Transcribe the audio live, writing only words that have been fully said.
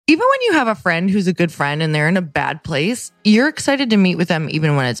Even when you have a friend who's a good friend and they're in a bad place, you're excited to meet with them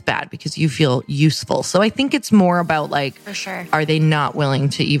even when it's bad because you feel useful. So I think it's more about like, for sure, are they not willing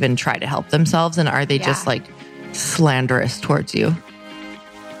to even try to help themselves? And are they just like slanderous towards you?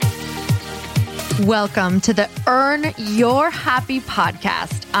 Welcome to the Earn Your Happy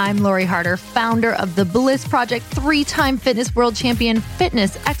podcast. I'm Lori Harder, founder of The Bliss Project, 3-time fitness world champion,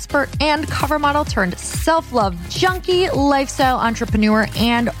 fitness expert, and cover model turned self-love junkie, lifestyle entrepreneur,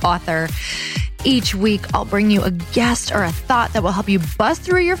 and author. Each week, I'll bring you a guest or a thought that will help you bust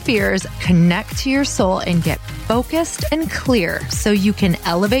through your fears, connect to your soul, and get focused and clear so you can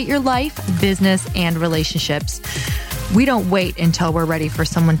elevate your life, business, and relationships. We don't wait until we're ready for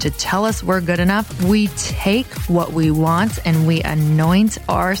someone to tell us we're good enough. We take what we want and we anoint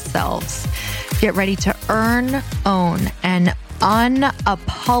ourselves. Get ready to earn, own, and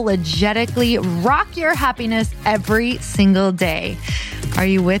unapologetically rock your happiness every single day. Are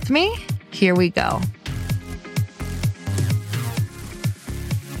you with me? Here we go.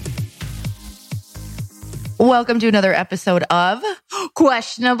 Welcome to another episode of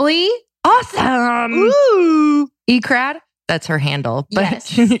Questionably Awesome. Ooh. Ecrad, that's her handle, but yes.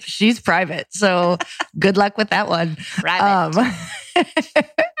 She's private. So good luck with that one. Private.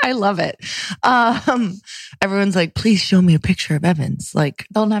 I love it. Everyone's like, please show me a picture of Evans. Like,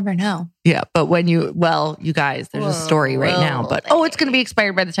 they'll never know. Yeah. But when you guys, there's a story right now, but it's going to be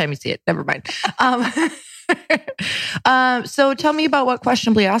expired by the time you see it. Never mind. So tell me about what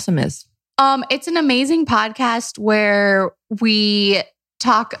Questionably Awesome is. It's an amazing podcast where we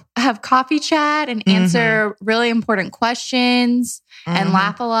have coffee chat and answer really important questions and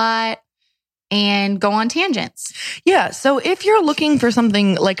laugh a lot and go on tangents. Yeah. So if you're looking for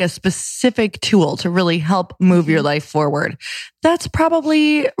something like a specific tool to really help move your life forward, that's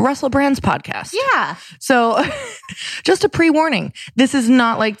probably Russell Brand's podcast. Yeah. So just a pre-warning, this is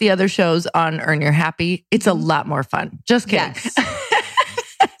not like the other shows on Earn Your Happy. It's a lot more fun. Just kidding. Yes.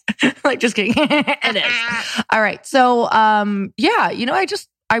 Like, just kidding. It is. All right. So, I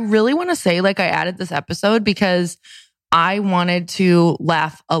really want to say, like, I added this episode because I wanted to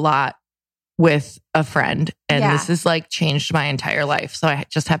laugh a lot with a friend. And this has like changed my entire life. So I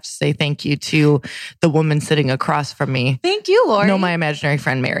just have to say thank you to the woman sitting across from me. Thank you, Lori. No, my imaginary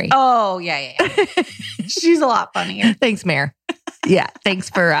friend, Mary. Oh, yeah. She's a lot funnier. Thanks, Mare. Yeah. Thanks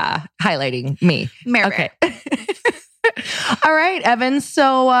for highlighting me. Mare. Okay. All right, Evan.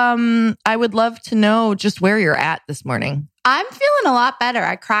 So I would love to know just where you're at this morning. I'm feeling a lot better.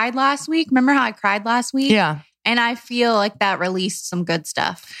 I cried last week. Remember how I cried last week? Yeah. And I feel like that released some good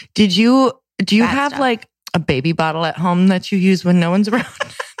stuff. Do you Bad have stuff. like a baby bottle at home that you use when no one's around?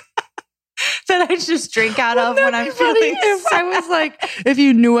 That I just drink out of when I'm feeling if I was like, if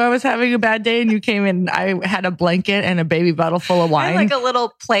you knew I was having a bad day and you came in, I had a blanket and a baby bottle full of wine. Like a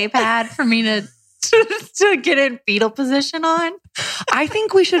little play pad for me to get in fetal position on. I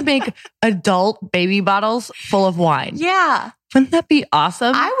think we should make adult baby bottles full of wine. Yeah. Wouldn't that be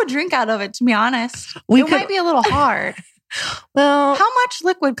awesome? I would drink out of it, to be honest. Might be a little hard. Well, how much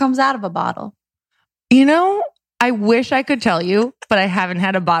liquid comes out of a bottle? I wish I could tell you, but I haven't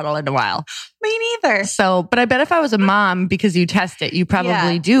had a bottle in a while. Me neither. So, but I bet if I was a mom, because you test it, you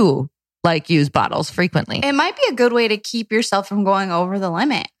probably do like use bottles frequently. It might be a good way to keep yourself from going over the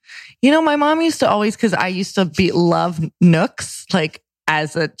limit. My mom used to always, because I used to love Nooks, like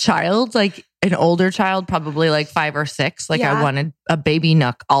as a child, like an older child, probably like 5 or 6. Like I wanted a baby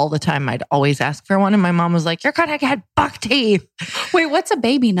Nook all the time. I'd always ask for one. And my mom was like, you're going to get buck teeth. Wait, what's a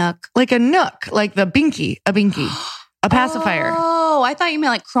baby Nook? Like a Nook, like a binky, a pacifier. Oh, I thought you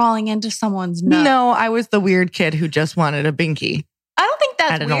meant like crawling into someone's Nook. No, I was the weird kid who just wanted a binky. I don't think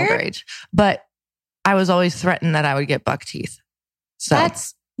that's at an weird. older age. But I was always threatened that I would get buck teeth. So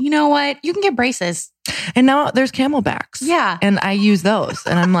that's, you know what? You can get braces. And now there's Camelbacks. Yeah. And I use those.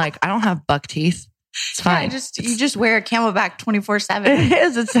 And I'm like, I don't have buck teeth. It's fine. Yeah, you just wear a Camelback 24/7. It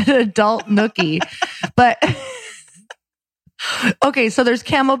is. It's an adult nookie. But okay, so there's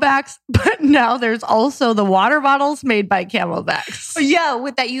Camelbacks, but now there's also the water bottles made by Camelbacks. Yeah,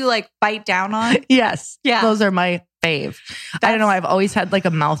 with that you like bite down on. Yes. Yeah. Those are my fave. I don't know. I've always had like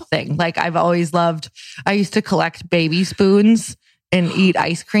a mouth thing. Like I've always loved, I used to collect baby spoons and eat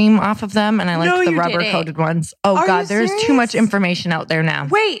ice cream off of them. And I liked the rubber coated ones. Oh God, there's too much information out there now.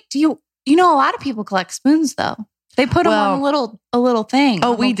 Wait, you know a lot of people collect spoons though. They put them on a little thing.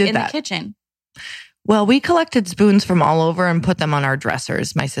 Oh, we did in that the kitchen. Well, we collected spoons from all over and put them on our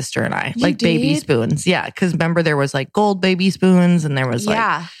dressers, my sister and I. Like baby spoons. Yeah. Because remember, there was like gold baby spoons and there was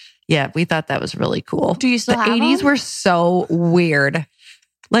like, yeah, we thought that was really cool. Do you still have the 80s them? were so weird.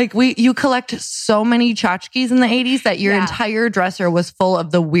 Like you collect so many tchotchkes in the 80s that your entire dresser was full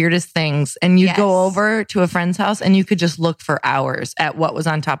of the weirdest things. And you'd go over to a friend's house and you could just look for hours at what was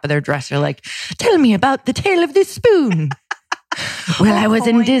on top of their dresser. Like, tell me about the tale of this spoon. Well, I was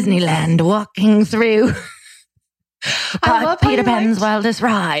in Disneyland walking through Peter Pan's wildest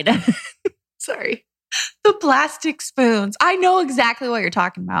ride. Sorry. The plastic spoons. I know exactly what you're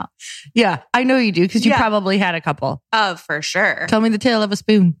talking about. Yeah, I know you do because you probably had a couple. Oh, for sure. Tell me the tale of a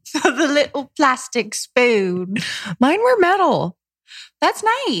spoon. The little plastic spoon. Mine were metal. That's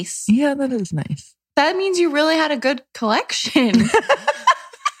nice. Yeah, that is nice. That means you really had a good collection.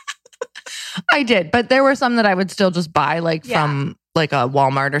 I did, but there were some that I would still just buy from like a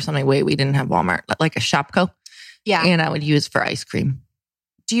Walmart or something. Wait, we didn't have Walmart, like a Shopko. Yeah. And I would use for ice cream.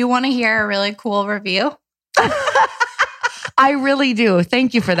 Do you want to hear a really cool review? I really do.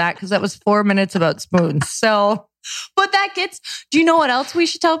 Thank you for that, because that was 4 minutes about spoons. So, but do you know what else we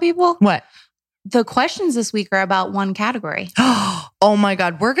should tell people? What? The questions this week are about one category. Oh my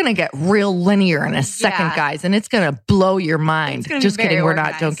God. We're going to get real linear in a second, guys. And it's going to blow your mind. Just kidding. We're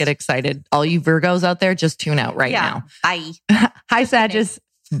not. Don't get excited. All you Virgos out there, just tune out right now. Bye. Hi, Sagittarius.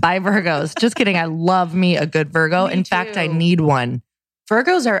 Bye, Virgos. Just kidding. I love me a good Virgo. In fact, I need one.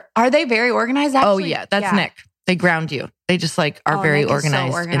 Virgos are they very organized? Actually? Oh yeah, that's Nick. They ground you. They just are very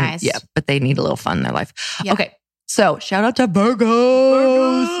organized. So organized. And, but they need a little fun in their life. Yeah. Okay, so shout out to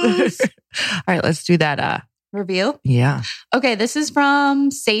Virgos. All right, let's do that review. Yeah. Okay, this is from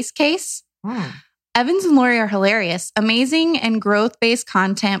Sace Case. Evans and Lori are hilarious. Amazing and growth-based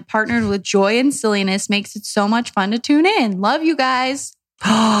content partnered with joy and silliness makes it so much fun to tune in. Love you guys.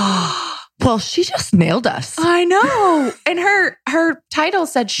 Well, she just nailed us. I know. And her title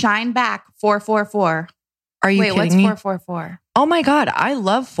said Shine Back 444. Are you kidding me? What's 444? Oh my God, I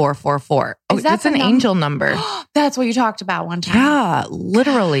love 444. Oh, that's an angel number. That's what you talked about one time. Yeah,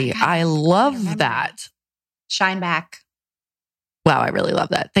 literally. I love that. Shine Back. Wow, I really love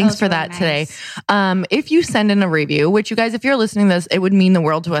that. Thanks for that today. If you send in a review, which you guys, if you're listening to this, it would mean the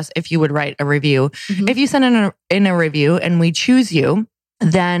world to us if you would write a review. Mm-hmm. If you send in a review and we choose you,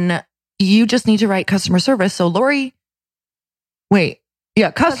 then you just need to write customer service. So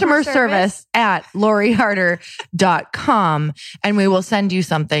customer service at loriharder.com. And we will send you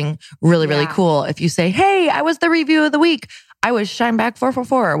something really, really cool. If you say, hey, I was the review of the week. I was Shineback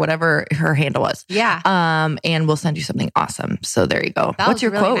 444 or whatever her handle was. Yeah. And we'll send you something awesome. So there you go. What's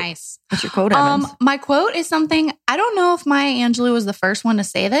your quote? Nice. What's your quote, Evans? My quote is something, I don't know if Maya Angelou was the first one to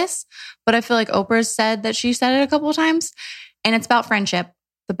say this, but I feel like Oprah said that she said it a couple of times. And it's about friendship.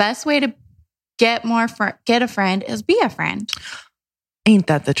 The best way to get a friend is be a friend. Ain't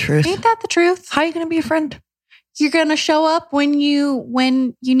that the truth? Ain't that the truth? How are you going to be a friend? You're going to show up when you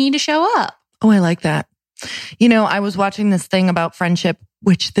need to show up. Oh, I like that. You know, I was watching this thing about friendship,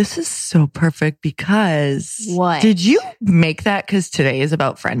 which this is so perfect because... What? Did you make that because today is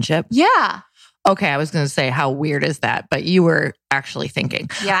about friendship? Yeah. Okay, I was going to say, how weird is that? But you were actually thinking.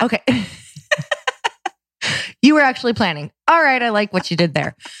 Yeah. Okay. You were actually planning. All right, I like what you did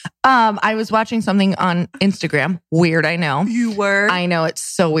there. I was watching something on Instagram. Weird, I know. You were? I know, it's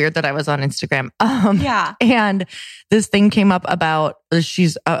so weird that I was on Instagram. Yeah. And this thing came up about,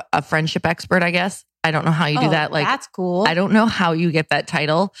 she's a friendship expert, I guess. I don't know how you do that. Like, that's cool. I don't know how you get that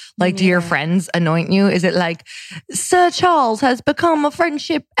title. Like, do your friends anoint you? Is it like, Sir Charles has become a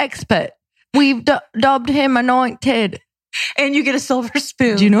friendship expert. We've dubbed him anointed. And you get a silver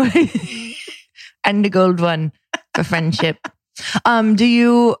spoon. Do you know what I mean? And the gold one for friendship. I don't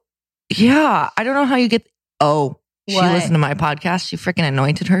know how you get, she listened to my podcast. She freaking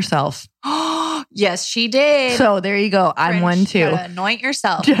anointed herself. Yes, she did. So there you go. I'm one too. Anoint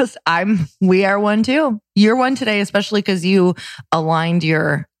yourself. We are one too. You're one today, especially because you aligned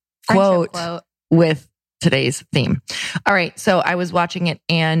your quote with today's theme. All right. So I was watching it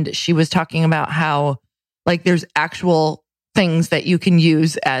and she was talking about how like there's actual things that you can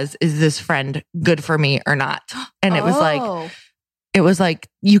use as, is this friend good for me or not? And it was like,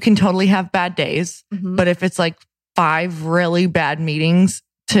 you can totally have bad days, but if it's like 5 really bad meetings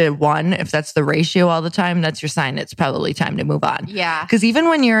to 1, if that's the ratio all the time, that's your sign. It's probably time to move on. Yeah. Because even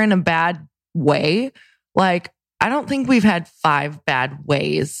when you're in a bad way, like, I don't think we've had 5 bad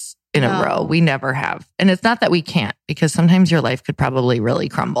ways in a row. We never have. And it's not that we can't, because sometimes your life could probably really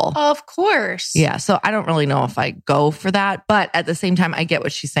crumble. Of course. Yeah. So I don't really know if I go for that. But at the same time, I get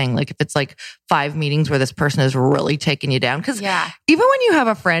what she's saying. Like if it's like 5 meetings where this person is really taking you down. Because even when you have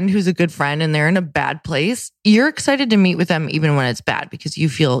a friend who's a good friend and they're in a bad place, you're excited to meet with them even when it's bad because you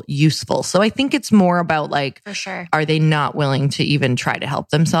feel useful. So I think it's more about like, for sure, are they not willing to even try to help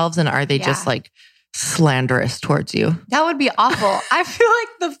themselves? And are they just like slanderous towards you. That would be awful. I feel like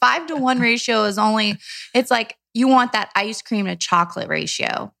the 5-to-1 ratio is it's like you want that ice cream to chocolate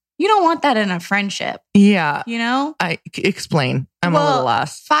ratio. You don't want that in a friendship. Yeah. You know? Explain. I'm a little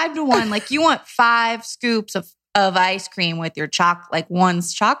lost. 5-to-1, like you want 5 scoops of ice cream with your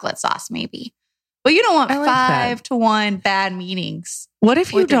one's chocolate sauce maybe. But you don't want 5-to-1 bad meetings. What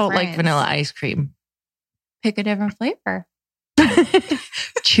if you don't like vanilla ice cream? Pick a different flavor.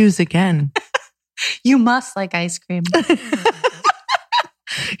 Choose again. You must like ice cream.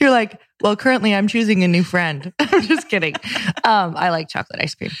 You're like, well, currently I'm choosing a new friend. I'm just kidding. I like chocolate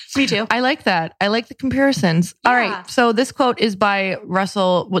ice cream. Me too. I like that. I like the comparisons. Yeah. All right. So this quote is by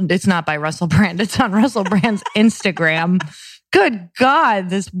Russell. Well, it's not by Russell Brand. It's on Russell Brand's Instagram. Good God,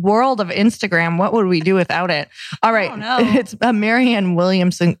 this world of Instagram. What would we do without it? All right. It's a Marianne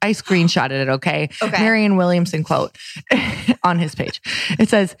Williamson. I screenshotted it. Okay. Marianne Williamson quote on his page. It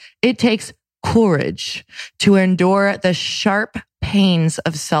says, "It takes courage to endure the sharp pains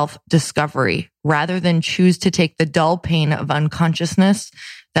of self-discovery rather than choose to take the dull pain of unconsciousness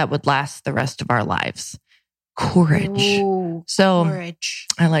that would last the rest of our lives." Courage. Ooh, so courage.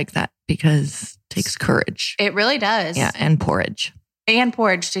 I like that because it takes courage. It really does. Yeah. And porridge. And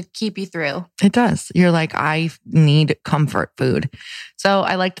porridge to keep you through. It does. You're like, I need comfort food. So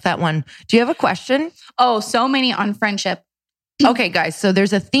I liked that one. Do you have a question? Oh, so many on friendship. Okay, guys. So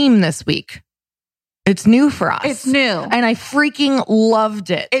there's a theme this week. It's new for us. It's new. And I freaking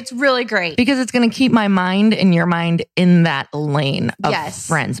loved it. It's really great. Because it's going to keep my mind and your mind in that lane of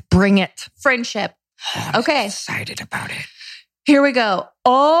friends. Bring it. Friendship. Oh, I'm so excited about it. Here we go.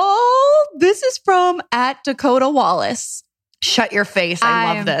 Oh, this is from @Dakota Wallace. Shut your face.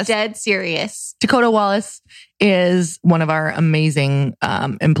 I love this. I'm dead serious. Dakota Wallace is one of our amazing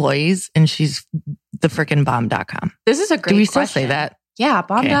employees, and she's the freaking bomb.com. This is a great question. Do we still say that? Yeah,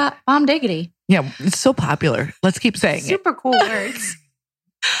 bomb diggity. Yeah, it's so popular. Let's keep saying Super cool words.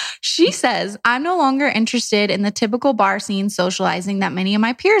 She says, "I'm no longer interested in the typical bar scene socializing that many of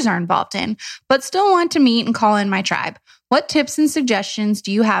my peers are involved in, but still want to meet and call in my tribe. What tips and suggestions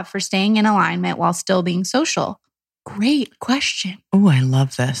do you have for staying in alignment while still being social?" Great question. Oh, I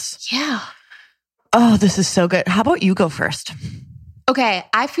love this. Yeah. Oh, this is so good. How about you go first? Okay,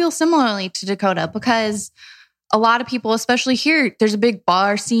 I feel similarly to Dakota because a lot of people, especially here, there's a big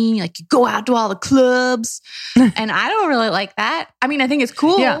bar scene. Like you go out to all the clubs and I don't really like that. I mean, I think it's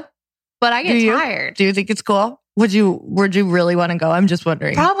cool, but I get tired. Do you think it's cool? Would you really want to go? I'm just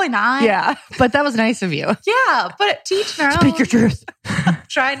wondering. Probably not. Yeah, but that was nice of you. Yeah, but teach their own. Speak your truth.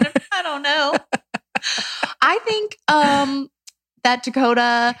 Trying to, I don't know. I think that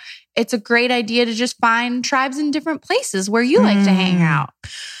Dakota, it's a great idea to just find tribes in different places where you like to hang out.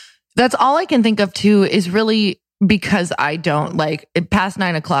 That's all I can think of too, is really because I don't like past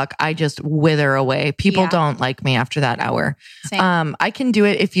 9 o'clock. I just wither away. People don't like me after that hour. Same. I can do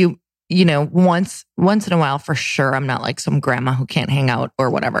it if you know, once in a while for sure. I'm not like some grandma who can't hang out or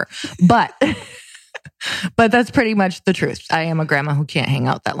whatever, but that's pretty much the truth. I am a grandma who can't hang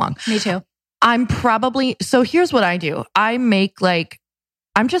out that long. Me too. So here's what I do.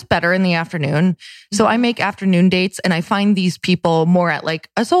 I'm just better in the afternoon. So I make afternoon dates and I find these people more at like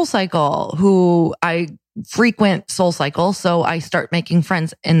a Soul Cycle who I frequent Soul Cycle. So I start making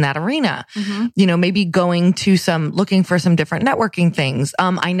friends in that arena, you know, maybe looking for some different networking things.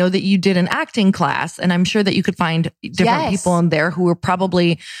 I know that you did an acting class and I'm sure that you could find different people in there who are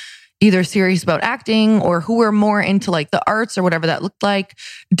probably either serious about acting or who were more into like the arts or whatever that looked like.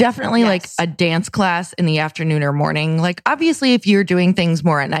 Definitely like a dance class in the afternoon or morning. Like obviously if you're doing things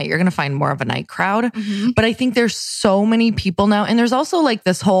more at night, you're going to find more of a night crowd. But I think there's so many people now. And there's also like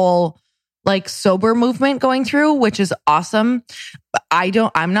this whole like sober movement going through, which is awesome.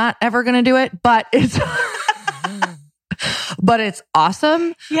 I'm not ever going to do it, but it's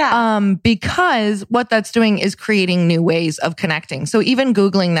awesome. Yeah. Because what that's doing is creating new ways of connecting. So even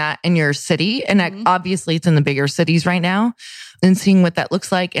Googling that in your city, and obviously it's in the bigger cities right now, and seeing what that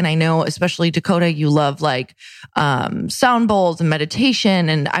looks like. And I know, especially Dakota, you love like sound bowls and meditation.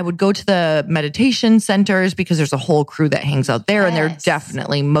 And I would go to the meditation centers because there's a whole crew that hangs out there. And they're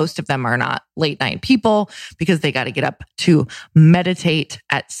definitely, most of them are not late night people because they got to get up to meditate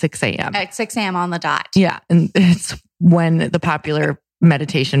at 6 a.m. At 6 a.m. on the dot. Yeah. And it's when the popular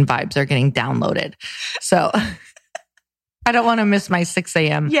meditation vibes are getting downloaded. So I don't want to miss my 6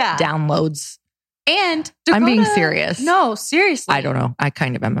 a.m. downloads. And Dakota, I'm being serious. No, seriously. I don't know. I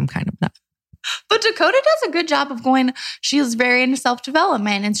kind of am. I'm kind of not. But Dakota does a good job of going. She is very into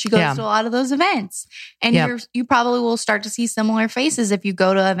self-development and she goes to a lot of those events. And you probably will start to see similar faces if you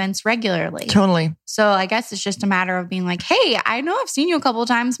go to events regularly. Totally. So I guess it's just a matter of being like, hey, I know I've seen you a couple of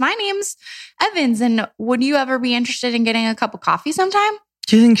times. My name's Evans. And would you ever be interested in getting a cup of coffee sometime?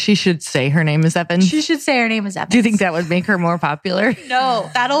 Do you think she should say her name is Evans? She should say her name is Evans. Do you think that would make her more popular? No,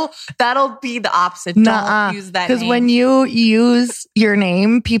 that'll be the opposite. Don't use that name. Because when you use your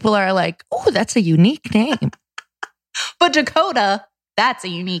name, people are like, oh, that's a unique name. But Dakota, that's a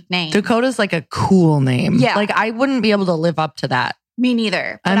unique name. Dakota's like a cool name. Yeah. Like I wouldn't be able to live up to that. Me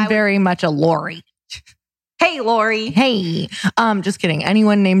neither. I'm very much a Lori. Hey, Lori. Hey. Just kidding.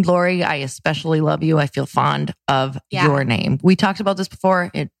 Anyone named Lori, I especially love you. I feel fond of your name. We talked about this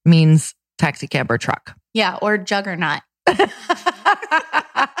before. It means taxi cab or truck. Yeah, or juggernaut.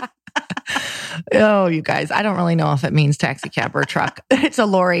 Oh, you guys, I don't really know if it means taxi cab or truck. It's a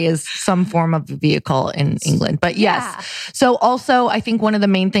lorry is some form of vehicle in England. But yes. Yeah. So also, I think one of the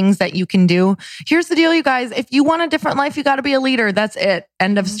main things that you can do, here's the deal, you guys. If you want a different life, you got to be a leader. That's it.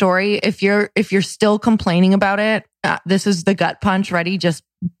 End of story. If you're still complaining about it, this is the gut punch. Ready? Just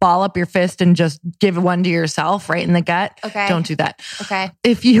ball up your fist and just give one to yourself right in the gut. Okay. Don't do that. Okay.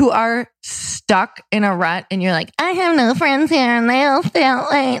 If you are stuck in a rut and you're like, I have no friends here and they all stay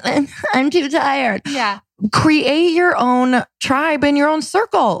out late and I'm too tired. Yeah. Create your own tribe and your own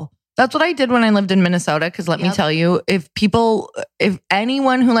circle. That's what I did when I lived in Minnesota. Because let me tell you, if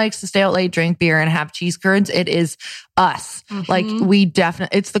anyone who likes to stay out late, drink beer and have cheese curds, it is us. Mm-hmm. Like we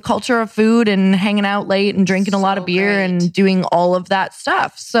definitely, it's the culture of food and hanging out late and drinking a lot of beer and doing all of that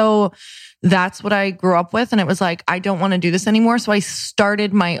stuff. So that's what I grew up with. And it was like, I don't want to do this anymore. So I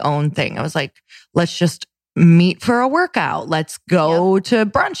started my own thing. I was like, let's just meet for a workout. Let's go to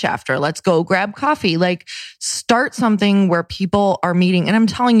brunch after. Let's go grab coffee. Like start something where people are meeting. And I'm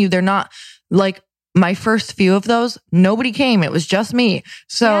telling you, they're not like my first few of those. Nobody came. It was just me.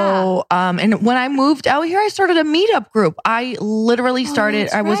 So, and when I moved out here, I started a meetup group. I literally started,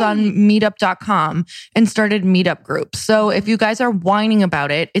 I was on meetup.com and started meetup groups. So if you guys are whining about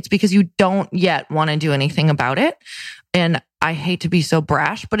it, it's because you don't yet want to do anything about it. And I hate to be so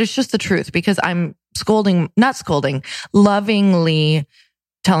brash, but it's just the truth because I'm lovingly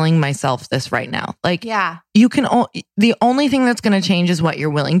telling myself this right now. Like, you can, the only thing that's going to change is what you're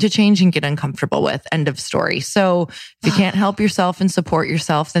willing to change and get uncomfortable with. End of story. So if you can't help yourself and support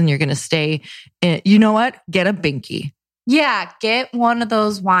yourself, then you're going to stay in, you know what? Get a binky. Yeah. Get one of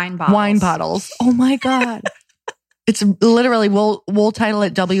those wine bottles. Oh my God. It's literally, we'll title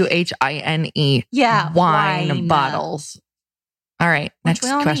it WHINE. Yeah. Wine bottles. All right. Next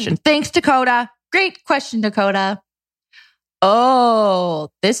question. Thanks, Dakota. Great question, Dakota. Oh,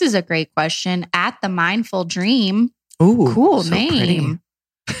 this is a great question. At the Mindful Dream. Ooh, cool so name.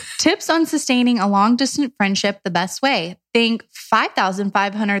 Tips on sustaining a long distance friendship the best way. Think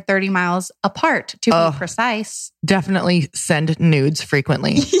 5,530 miles apart to be precise. Definitely send nudes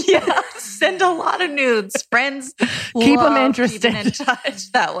frequently. Yeah, send a lot of nudes. Friends keep them interested. Keeping in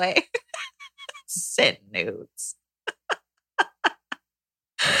touch that way. Send nudes.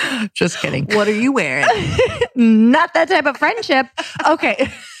 Just kidding. What are you wearing? Not that type of friendship.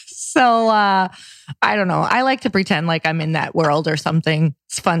 Okay. So, I don't know. I like to pretend like I'm in that world or something.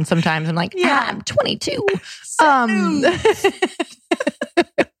 It's fun sometimes. I'm like, I'm 22.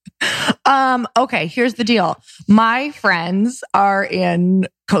 Okay, here's the deal. My friends are in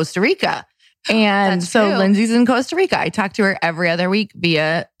Costa Rica. And so Lindsay's in Costa Rica. I talk to her every other week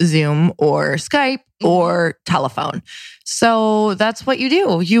via Zoom or Skype or telephone. So that's what you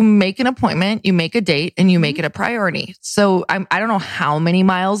do. You make an appointment, you make a date, and you make it a priority. So I don't know how many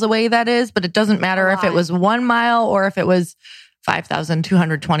miles away that is, but it doesn't matter if it was 1 mile or if it was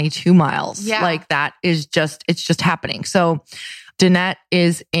 5,222 miles. Yeah. Like that is just, it's just happening. So Danette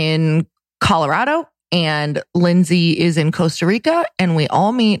is in Colorado. And Lindsay is in Costa Rica, and we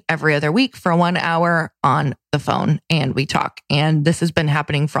all meet every other week for 1 hour on the phone and we talk. And this has been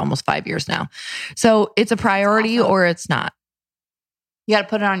happening for almost 5 years now. So it's a priority or it's not. You got to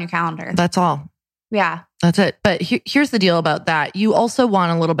put it on your calendar. That's all. Yeah. That's it. But here's the deal about that. You also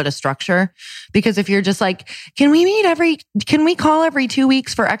want a little bit of structure because if you're just like, can we call every 2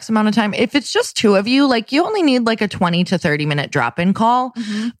 weeks for X amount of time? If it's just two of you, like you only need like a 20 to 30 minute drop-in call.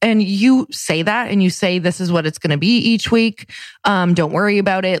 Mm-hmm. And you say that and you say, this is what it's going to be each week. Don't worry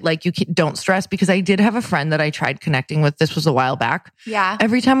about it. Like don't stress because I did have a friend that I tried connecting with. This was a while back. Yeah.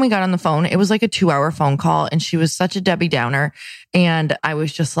 Every time we got on the phone, it was like a 2-hour phone call and she was such a Debbie Downer. And I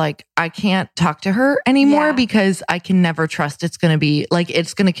was just like, I can't talk to her anymore because I can never trust it's going to be like,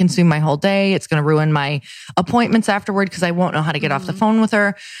 it's going to consume my whole day. It's going to ruin my appointments afterward because I won't know how to get off the phone with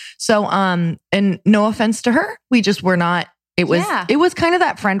her. So, and no offense to her, we just were not, it was kind of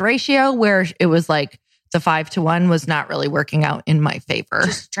that friend ratio where it was like, the 5-to-1 was not really working out in my favor.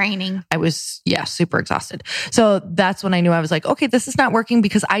 Just draining. I was, super exhausted. So that's when I knew I was like, okay, this is not working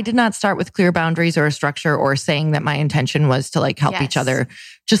because I did not start with clear boundaries or a structure or saying that my intention was to like help each other,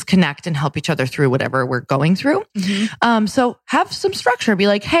 just connect and help each other through whatever we're going through. So have some structure. Be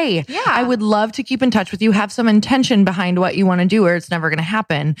like, hey, I would love to keep in touch with you. Have some intention behind what you want to do or it's never going to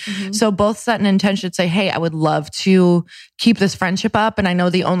happen. So both set an intention, say, hey, I would love to keep this friendship up. And I know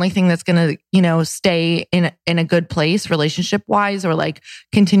the only thing that's going to, stay in a good place relationship wise or like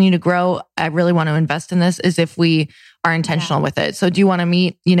continue to grow, I really want to invest in this is if we are intentional with it. So do you want to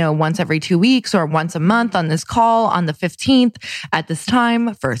meet, once every 2 weeks or once a month on this call on the 15th at this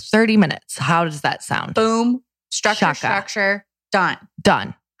time for 30 minutes? How does that sound? Boom. Structure. Done.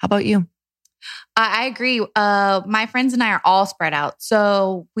 How about you? I agree. My friends and I are all spread out.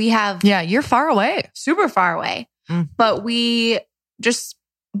 So we have... Yeah, you're far away. Super far away. But we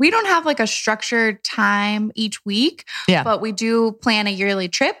don't have like a structured time each week. Yeah. But we do plan a yearly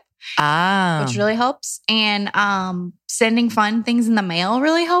trip. Which really helps. And sending fun things in the mail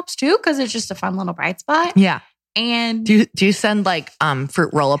really helps too, because it's just a fun little bright spot. Yeah. And do you send like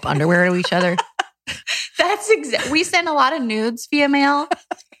fruit roll-up underwear to each other? We send a lot of nudes via mail.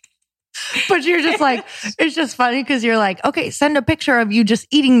 But you're just like, it's just funny because you're like, okay, send a picture of you just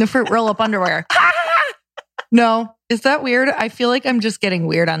eating the fruit roll-up underwear. No. Is that weird? I feel like I'm just getting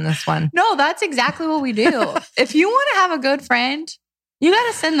weird on this one. No, that's exactly what we do. If you want to have a good friend, you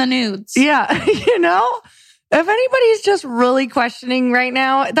got to send the nudes. Yeah. If anybody's just really questioning right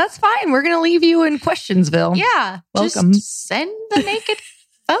now, that's fine. We're going to leave you in Questionsville. Yeah. Welcome. Just send the naked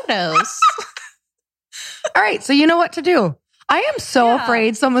photos. All right. So you know what to do. I am so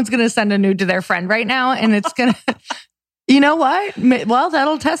afraid someone's going to send a nude to their friend right now. And it's going to, you know what? Well,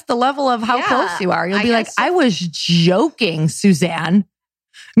 that'll test the level of how close you are. You'll be like, I was joking, Suzanne.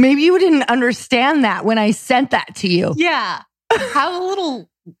 Maybe you didn't understand that when I sent that to you. Yeah. Have a little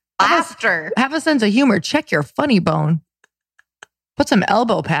laughter. Have a sense of humor. Check your funny bone. Put some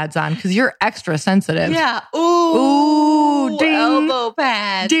elbow pads on because you're extra sensitive. Yeah. Ooh, ding. Elbow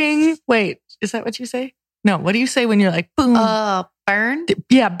pads. Ding. Wait, is that what you say? No, what do you say when you're like, boom? Burn?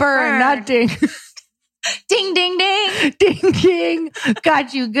 Yeah, burn, not ding. Ding, ding, ding. Ding, ding.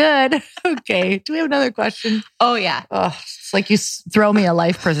 Got you good. Okay. Do we have another question? Oh, yeah. Oh, it's like you throw me a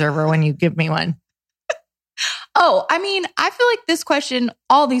life preserver when you give me one. Oh, I mean, I feel like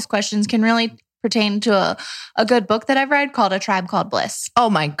all these questions can really pertain to a good book that I've read called A Tribe Called Bliss.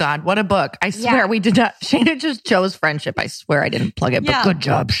 Oh my God, what a book. I swear we did not. Shayna just chose friendship. I swear I didn't plug it, but good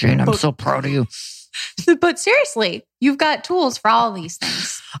job, Shayna. I'm so proud of you. But seriously, you've got tools for all these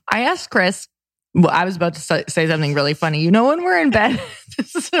things. I asked Chris, I was about to say something really funny. When we're in bed,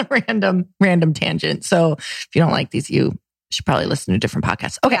 this is a random tangent. So if you don't like these, you should probably listen to different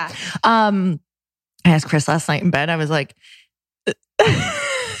podcasts. Okay. Yeah. I asked Chris last night in bed. I was like, this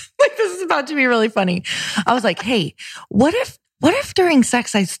is about to be really funny. I was like, hey, what if during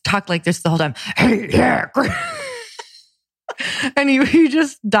sex I talk like this the whole time? Hey, yeah. And he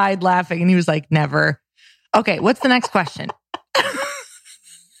just died laughing and he was like, never. Okay, what's the next question?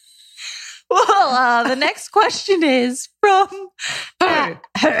 Well, the next question is from Ash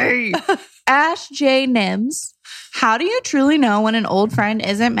J. Nims. How do you truly know when an old friend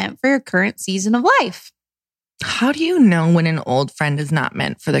isn't meant for your current season of life? How do you know when an old friend is not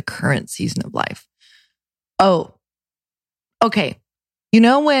meant for the current season of life? Oh, okay.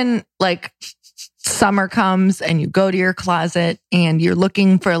 When like summer comes and you go to your closet and you're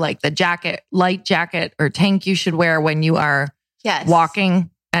looking for like the light jacket or tank you should wear when you are walking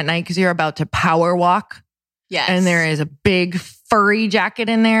at night because you're about to power walk. Yes. And there is a big furry jacket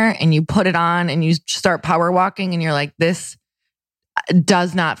in there and you put it on and you start power walking and you're like, this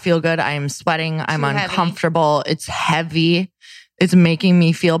does not feel good. I am sweating. I'm uncomfortable. Heavy. It's heavy. It's making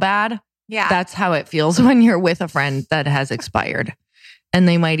me feel bad. Yeah. That's how it feels when you're with a friend that has expired. And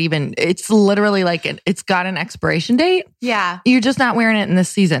they might it's literally like it's got an expiration date. Yeah. You're just not wearing it in this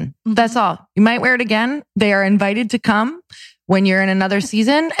season. Mm-hmm. That's all. You might wear it again. They are invited to come when you're in another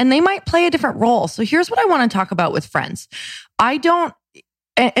season and they might play a different role. So here's what I want to talk about with friends. And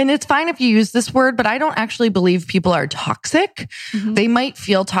it's fine if you use this word, but I don't actually believe people are toxic. Mm-hmm. They might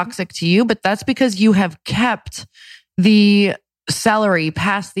feel toxic to you, but that's because you have kept the celery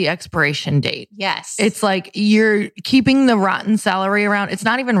past the expiration date. Yes. It's like you're keeping the rotten celery around. It's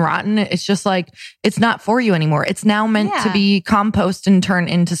not even rotten. It's just like, it's not for you anymore. It's now meant to be compost and turn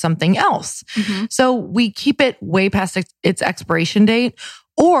into something else. So we keep it way past its expiration date,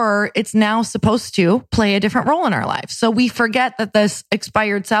 or it's now supposed to play a different role in our life. So we forget that this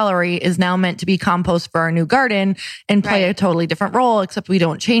expired celery is now meant to be compost for our new garden and play a totally different role, except we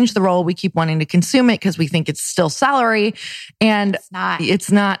don't change the role. We keep wanting to consume it because we think it's still celery, and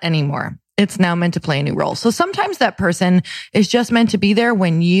it's not anymore. It's now meant to play a new role. So sometimes that person is just meant to be there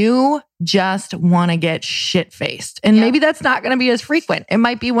when you just want to get shit-faced. And maybe that's not going to be as frequent. It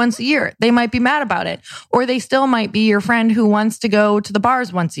might be once a year. They might be mad about it. Or they still might be your friend who wants to go to the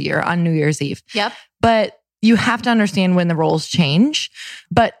bars once a year on New Year's Eve. But you have to understand when the roles change.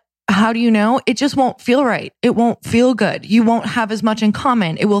 But how do you know? It just won't feel right. It won't feel good. You won't have as much in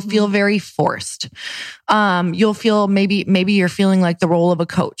common. It will feel very forced. You'll feel maybe you're feeling like the role of a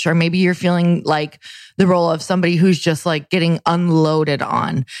coach, or maybe you're feeling like the role of somebody who's just like getting unloaded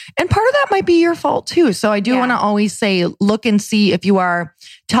on. And part of that might be your fault too. So I do want to always say, look and see if you are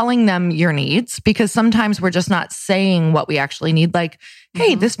telling them your needs, because sometimes we're just not saying what we actually need. Like,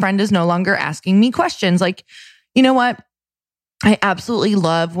 hey, this friend is no longer asking me questions. Like, you know what? I absolutely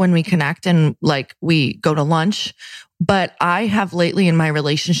love when we connect and like we go to lunch, but I have lately in my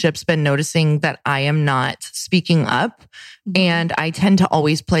relationships been noticing that I am not speaking up, and I tend to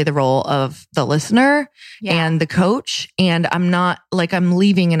always play the role of the listener and the coach. And I'm not like, I'm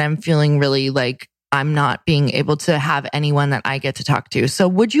leaving and I'm feeling really like I'm not being able to have anyone that I get to talk to. So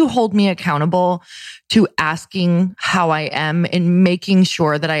would you hold me accountable to asking how I am and making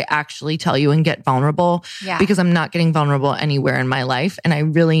sure that I actually tell you and get vulnerable? Because I'm not getting vulnerable anywhere in my life. And I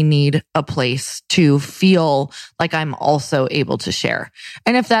really need a place to feel like I'm also able to share.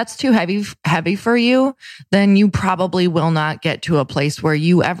 And if that's too heavy for you, then you probably will not get to a place where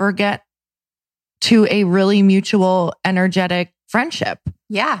you ever get to a really mutual, energetic friendship.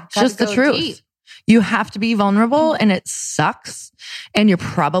 It's just the truth. Deep. You have to be vulnerable, and it sucks. And you're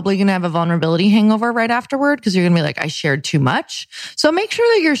probably going to have a vulnerability hangover right afterward, because you're going to be like, I shared too much. So make sure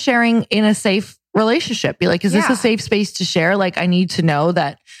that you're sharing in a safe relationship. Be like, is this a safe space to share? Like, I need to know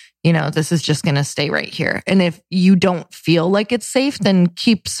that, you know, this is just going to stay right here. And if you don't feel like it's safe, then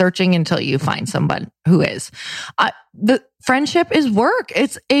keep searching until you find someone who is. The friendship is work.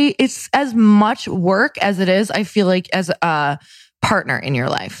 It's as much work as it is, I feel like, as a partner in your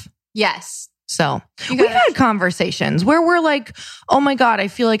life. So we've had conversations where we're like, oh my God, I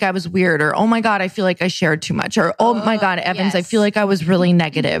feel like I was weird, or oh my God, I feel like I shared too much, or oh my God, Evans, I feel like I was really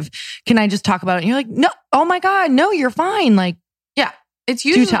negative. Can I just talk about it? And you're like, no, oh my God, no, you're fine. Like, it's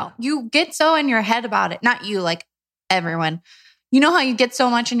you. You get so in your head about it. Not you, like everyone. You know how you get so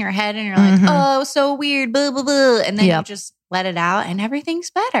much in your head and you're like, oh, so weird, blah, blah, blah. And then you just let it out and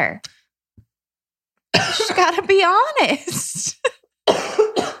everything's better. You just gotta be honest.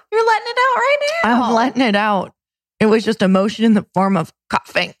 You're letting it out right now. I'm letting it out. It was just emotion in the form of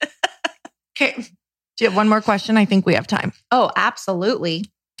coughing. Okay. Do you have one more question? I think we have time. Oh, absolutely. Do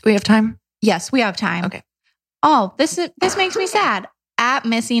we have time? Yes, we have time. Okay. Oh, this makes me sad. At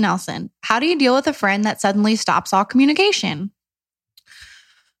Missy Nelson, how do you deal with a friend that suddenly stops all communication?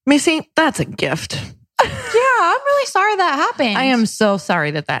 Missy, that's a gift. Yeah, I'm really sorry that happened. I am so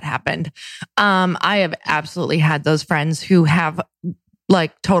sorry that happened. I have absolutely had those friends who have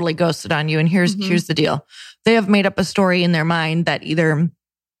like totally ghosted on you. And here's the deal. They have made up a story in their mind that either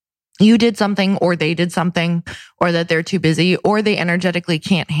you did something, or they did something, or that they're too busy, or they energetically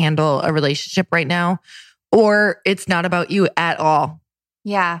can't handle a relationship right now, or it's not about you at all.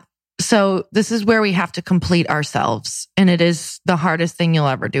 Yeah. So this is where we have to complete ourselves. And it is the hardest thing you'll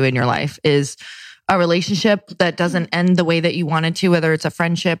ever do in your life, is a relationship that doesn't end the way that you wanted to, whether it's a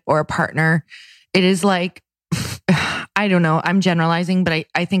friendship or a partner. It is like, I don't know, I'm generalizing, but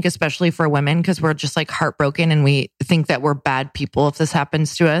I think especially for women, because we're just like heartbroken and we think that we're bad people if this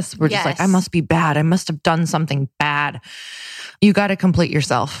happens to us. We're just like, I must be bad. I must have done something bad. You got to complete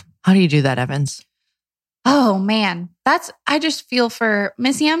yourself. How do you do that, Evans? Oh man, I just feel for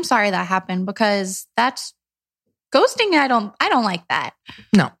Missy. I'm sorry that happened, because that's ghosting. I don't like that.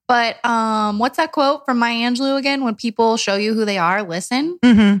 No. But what's that quote from Maya Angelou again? When people show you who they are, listen.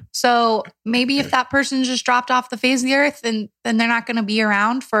 So maybe if that person just dropped off the face of the earth and then they're not going to be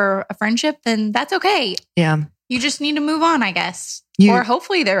around for a friendship, then that's okay. Yeah. You just need to move on, I guess. Or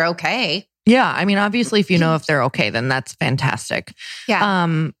hopefully they're okay. Yeah. I mean, obviously, if you know if they're okay, then that's fantastic.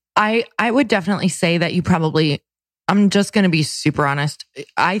 Yeah. I would definitely say that you probably, I'm just going to be super honest.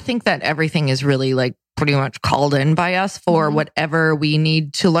 I think that everything is really like pretty much called in by us for whatever we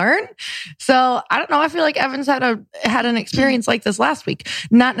need to learn. So I don't know. I feel like Evans had an experience like this last week,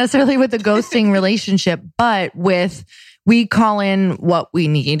 not necessarily with the ghosting relationship, but with we call in what we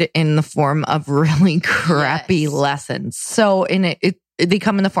need in the form of really crappy lessons. So they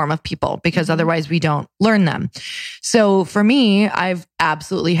come in the form of people because otherwise we don't learn them. So for me, I've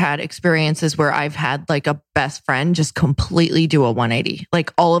absolutely had experiences where I've had like a best friend just completely do a 180.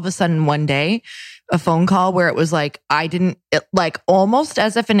 Like all of a sudden one day, a phone call where it was like, almost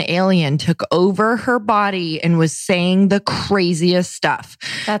as if an alien took over her body and was saying the craziest stuff.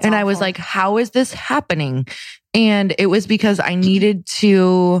 That's and awful. I was like, how is this happening? And it was because I needed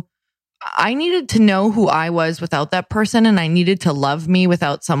to know who I was without that person, and I needed to love me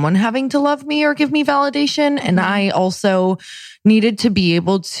without someone having to love me or give me validation. And I also needed to be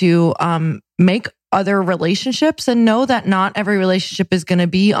able to make other relationships and know that not every relationship is going to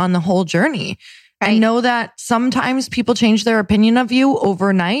be on the whole journey. Right. And know that sometimes people change their opinion of you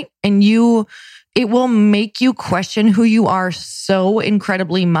overnight, and it will make you question who you are so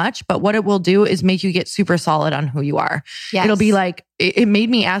incredibly much. But what it will do is make you get super solid on who you are. Yes. It'll be like, it made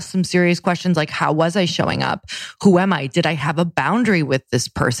me ask some serious questions like, how was I showing up? Who am I? Did I have a boundary with this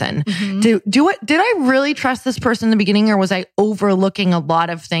person? Did I really trust this person in the beginning, or was I overlooking a lot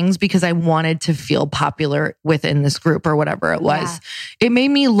of things because I wanted to feel popular within this group or whatever it was? Yeah. It made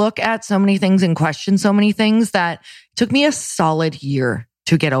me look at so many things and question so many things that it took me a solid year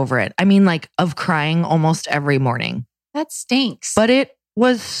to get over it. I mean, like of crying almost every morning. That stinks. But it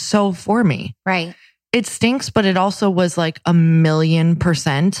was so for me. Right. It stinks, but it also was like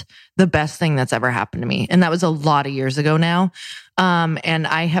 1,000,000% the best thing that's ever happened to me. And that was a lot of years ago now. And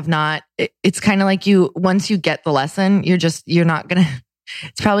I have not, it's kind of like once you get the lesson, you're not going to,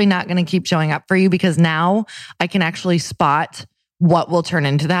 it's probably not going to keep showing up for you, because now I can actually spot what will turn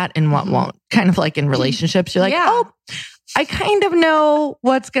into that and what won't. Kind of like in relationships, you're like, oh, I kind of know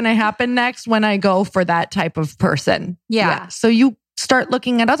what's going to happen next when I go for that type of person. Yeah. So you start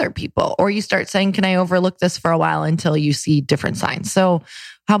looking at other people, or you start saying, can I overlook this for a while until you see different signs? So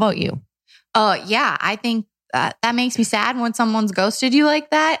how about you? Yeah, I think that makes me sad when someone's ghosted you like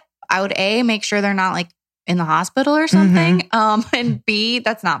that. I would A, make sure they're not like in the hospital or something. And B,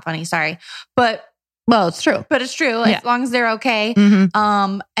 that's not funny. Sorry. Well, it's true. But it's true. As long as they're okay.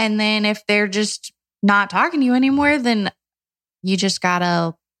 And then if they're just not talking to you anymore, then you just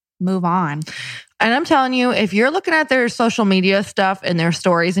gotta move on. And I'm telling you, if you're looking at their social media stuff and their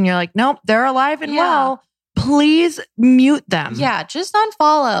stories and you're like, nope, they're alive and well, please mute them. Yeah, just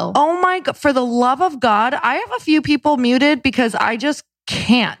unfollow. Oh my God. For the love of God, I have a few people muted because I just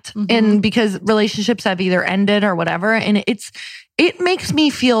can't. And because relationships have either ended or whatever. And it makes me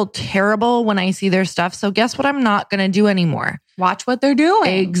feel terrible when I see their stuff. So guess what I'm not going to do anymore? Watch what they're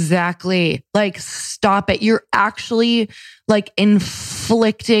doing. Exactly. Like, stop it. You're actually like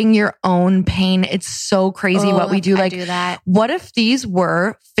inflicting your own pain. It's so crazy what we do. Like, do that. What if these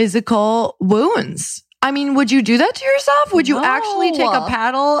were physical wounds? I mean, would you do that to yourself? Would you actually take a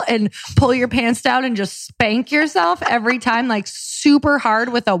paddle and pull your pants down and just spank yourself every time, like super hard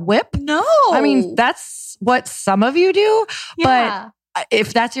with a whip? No. I mean, that's what some of you do. Yeah. But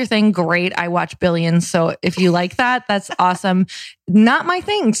if that's your thing, great. I watch billions. So if you like that, that's awesome. Not my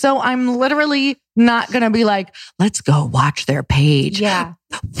thing. So I'm literally not going to be like, let's go watch their page. Yeah.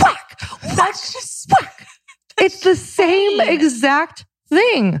 Whack, whack, whack. It's the same exact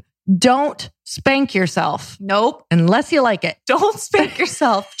thing. Don't spank yourself. Nope. Unless you like it. Don't spank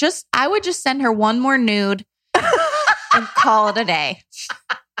yourself. I would just send her one more nude and call it a day.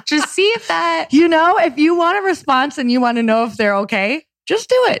 Just see if that... if you want a response and you want to know if they're okay, just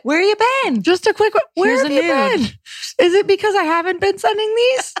do it. Where you been? Just a quick one. Where have you been? Is it because I haven't been sending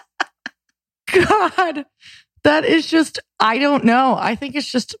these? God, that is just... I don't know. I think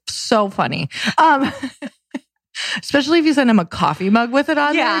it's just so funny. Especially if you send them a coffee mug with it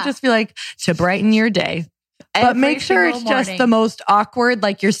on there, just be like, to brighten your day. But make sure it's just the most awkward,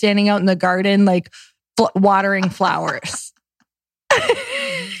 like you're standing out in the garden, like watering flowers.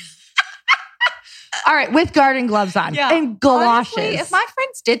 All right, with garden gloves on and galoshes. Honestly, if my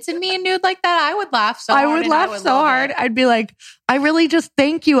friends did send me a nude like that, I would laugh so hard. I would laugh so hard. I'd be like, I really just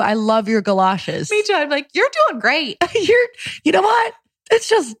thank you. I love your galoshes. Me too. I'm like, you're doing great. You know what? It's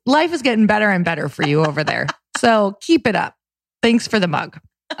just life is getting better and better for you over there. So keep it up. Thanks for the mug.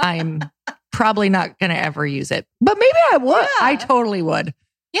 I'm probably not going to ever use it, but maybe I would. Yeah. I totally would.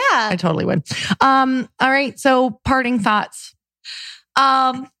 Yeah. I totally would. All right. So parting thoughts.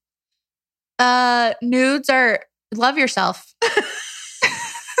 Nudes are love yourself.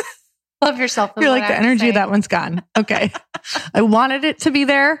 Love yourself. You're like, the energy of that one's gone. Okay. I wanted it to be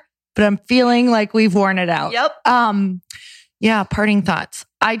there. but I'm feeling like we've worn it out. Yep. Yeah. Parting thoughts.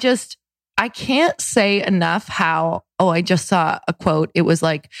 I can't say enough how, I just saw a quote. It was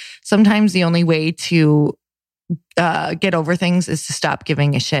like, sometimes the only way to get over things is to stop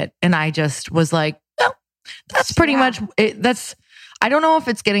giving a shit. And I just was like, oh, that's pretty much it. I don't know if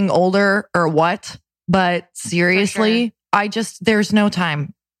it's getting older or what, but seriously, sure. There's no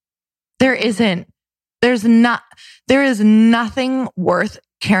time. There is nothing worth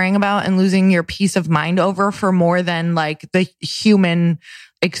caring about and losing your peace of mind over for more than like the human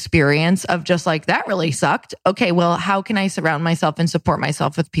experience of just like, that really sucked. Okay, well, how can I surround myself and support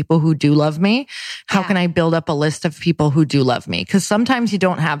myself with people who do love me? How can I build up a list of people who do love me? Because sometimes you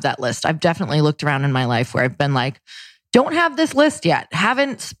don't have that list. I've definitely looked around in my life where I've been like, don't have this list yet.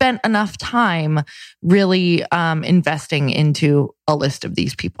 Haven't spent enough time really investing into a list of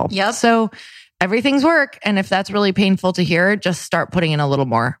these people. Yep. So everything's work. And if that's really painful to hear, just start putting in a little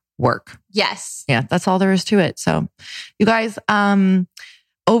more work. Yes. Yeah, that's all there is to it. So you guys,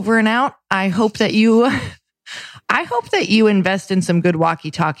 over and out. I hope that you invest in some good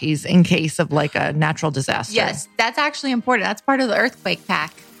walkie-talkies in case of like a natural disaster. Yes, that's actually important. That's part of the earthquake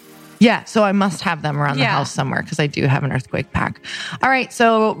pack. Yeah, so I must have them around the house somewhere because I do have an earthquake pack. All right,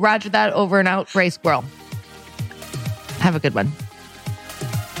 so roger that, over and out, Gray Squirrel. Have a good one.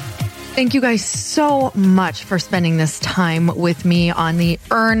 Thank you guys so much for spending this time with me on the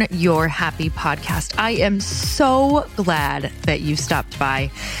Earn Your Happy podcast. I am so glad that you stopped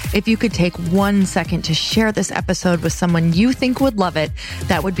by. If you could take 1 second to share this episode with someone you think would love it,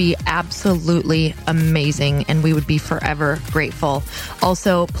 that would be absolutely amazing, and we would be forever grateful.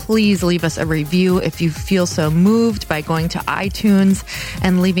 Also, please leave us a review if you feel so moved by going to iTunes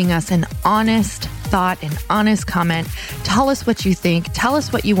and leaving us an honest thought, an honest comment. Tell us what you think. Tell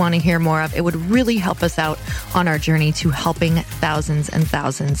us what you want to hear more of. It would really help us out on our journey to helping thousands and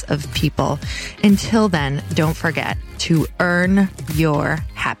thousands of people. Until then, don't forget to earn your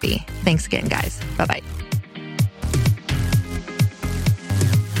happy. Thanks again, guys. Bye-bye.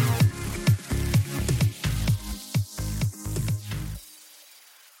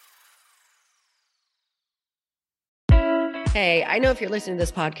 Hey, I know if you're listening to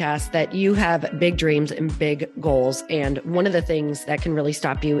this podcast that you have big dreams and big goals. And one of the things that can really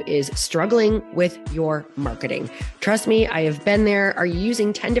stop you is struggling with your marketing. Trust me, I have been there. Are you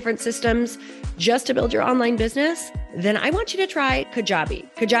using 10 different systems just to build your online business? Then I want you to try Kajabi.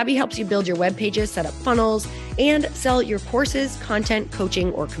 Kajabi helps you build your web pages, set up funnels, and sell your courses, content,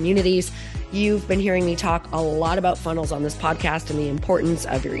 coaching, or communities. You've been hearing me talk a lot about funnels on this podcast and the importance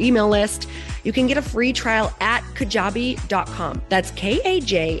of your email list. You can get a free trial at kajabi.com. That's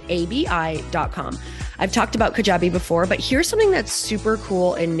Kajabi.com. I've talked about Kajabi before, but here's something that's super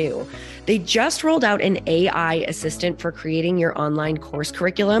cool and new. They just rolled out an AI assistant for creating your online course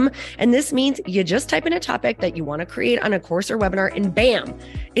curriculum. And this means you just type in a topic that you want to create on a course or webinar, and bam,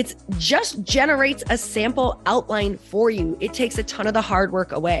 it just generates a sample outline for you. It takes a ton of the hard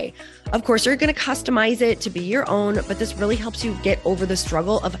work away. Of course, you're going to customize it to be your own, but this really helps you get over the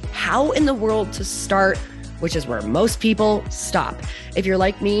struggle of how in the world to start, which is where most people stop. If you're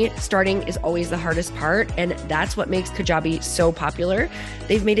like me, starting is always the hardest part, and that's what makes Kajabi so popular.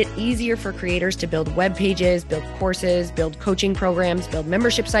 They've made it easier for creators to build web pages, build courses, build coaching programs, build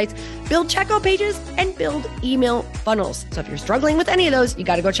membership sites, build checkout pages, and build email funnels. So if you're struggling with any of those, you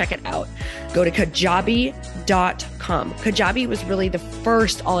got to go check it out. Go to Kajabi.com. Kajabi was really the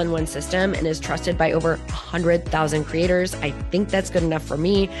first all-in-one system and is trusted by over 100,000 creators. I think that's good enough for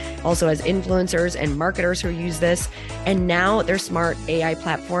me. Also has influencers and marketers who use this. And now their smart AI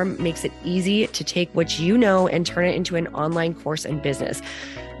platform makes it easy to take what you know and turn it into an online course and business.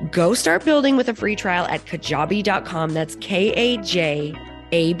 Go start building with a free trial at Kajabi.com. That's Kajabi.com.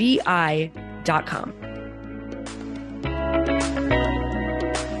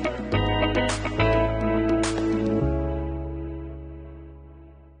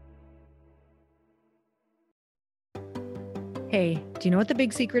 Hey, do you know what the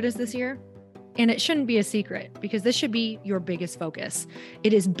big secret is this year? And it shouldn't be a secret because this should be your biggest focus.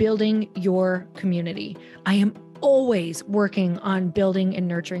 It is building your community. I am always working on building and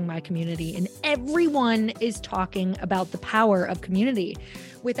nurturing my community, and everyone is talking about the power of community.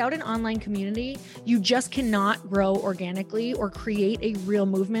 Without an online community, you just cannot grow organically or create a real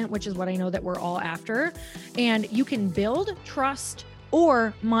movement, which is what I know that we're all after. And you can build trust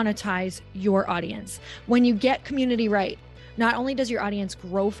or monetize your audience. When you get community right, not only does your audience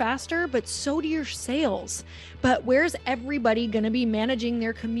grow faster, but so do your sales. But where's everybody going to be managing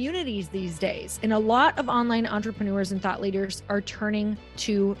their communities these days? And a lot of online entrepreneurs and thought leaders are turning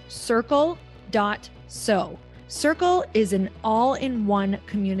to Circle.so. Circle is an all-in-one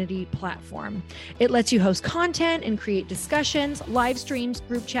community platform. It lets you host content and create discussions, live streams,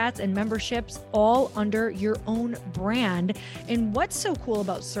 group chats, and memberships all under your own brand. And what's so cool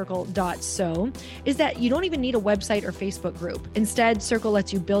about Circle.so is that you don't even need a website or Facebook group. Instead, Circle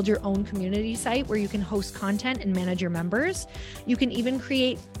lets you build your own community site where you can host content and manage your members. You can even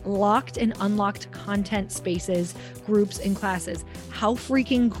create locked and unlocked content spaces, groups, and classes. How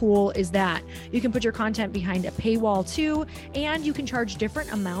freaking cool is that? You can put your content behind a paywall too, and you can charge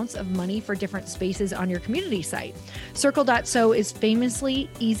different amounts of money for different spaces on your community site. Circle.so is famously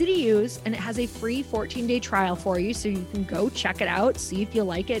easy to use, and it has a free 14-day trial for you, so you can go check it out, see if you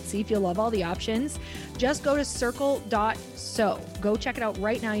like it, see if you love all the options. Just go to Circle.so. Go check it out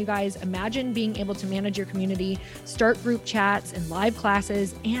right now, you guys. Imagine being able to manage your community, start group chats and live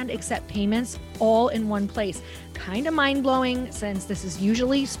classes, and accept payments all in one place. Kind of mind-blowing since this is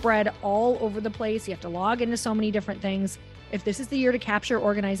usually spread all over the place. You have to log into so many different things. If this is the year to capture,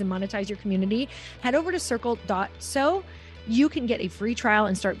 organize, and monetize your community, head over to Circle.so. You can get a free trial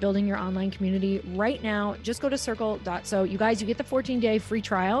and start building your online community right now. Just go to Circle.so. You guys, you get the 14-day free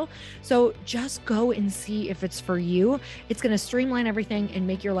trial. So just go and see if it's for you. It's going to streamline everything and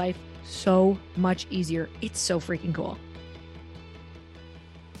make your life so much easier. It's so freaking cool.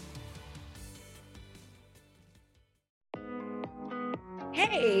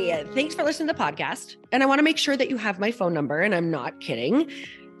 Hey, thanks for listening to the podcast. And I want to make sure that you have my phone number, and I'm not kidding.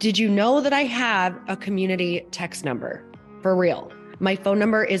 Did you know that I have a community text number? For real. My phone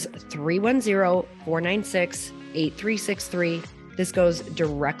number is 310-496-8363. This goes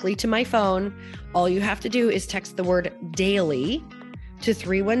directly to my phone. All you have to do is text the word daily to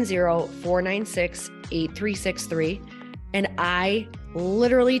 310-496-8363. And I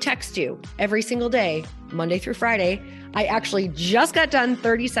literally text you every single day, Monday through Friday. I actually just got done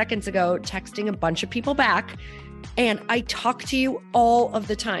 30 seconds ago texting a bunch of people back, and I talk to you all of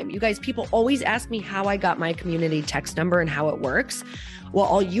the time. You guys, people always ask me how I got my community text number and how it works. Well,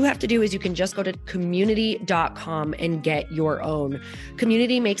 all you have to do is you can just go to community.com and get your own.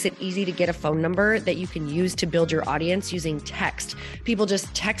 Community makes it easy to get a phone number that you can use to build your audience using text. People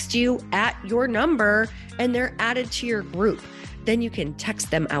just text you at your number and they're added to your group. Then you can text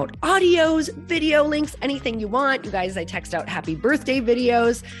them out audios, video links, anything you want. You guys, I text out happy birthday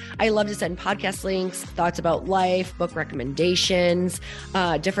videos. I love to send podcast links, thoughts about life, book recommendations,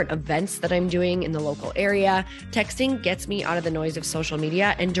 different events that I'm doing in the local area. Texting gets me out of the noise of social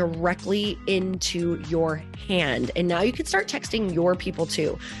media and directly into your hand. And now you can start texting your people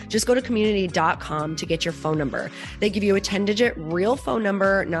too. Just go to community.com to get your phone number. They give you a 10-digit real phone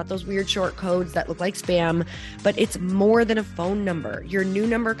number, not those weird short codes that look like spam, but it's more than a phone number. Your new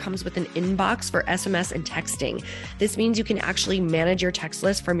number comes with an inbox for SMS and texting. This means you can actually manage your text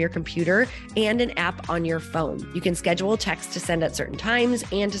list from your computer and an app on your phone. You can schedule text to send at certain times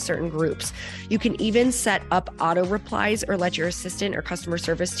and to certain groups. You can even set up auto replies or let your assistant or customer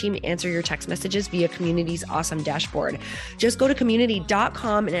service team answer your text messages via Community's awesome dashboard. Just go to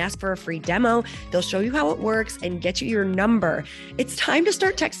community.com and ask for a free demo. They'll show you how it works and get you your number. It's time to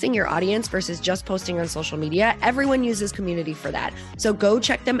start texting your audience versus just posting on social media. Everyone uses Community for that. So go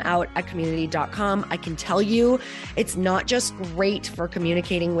check them out at community.com. I can tell you it's not just great for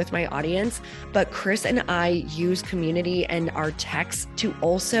communicating with my audience, but Chris and I use Community and our texts to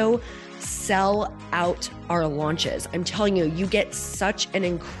also sell out our launches. I'm telling you, you get such an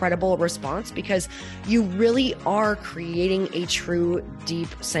incredible response because you really are creating a true, deep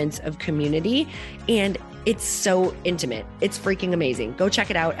sense of community, and it's so intimate. It's freaking amazing. Go check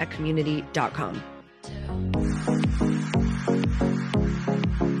it out at community.com.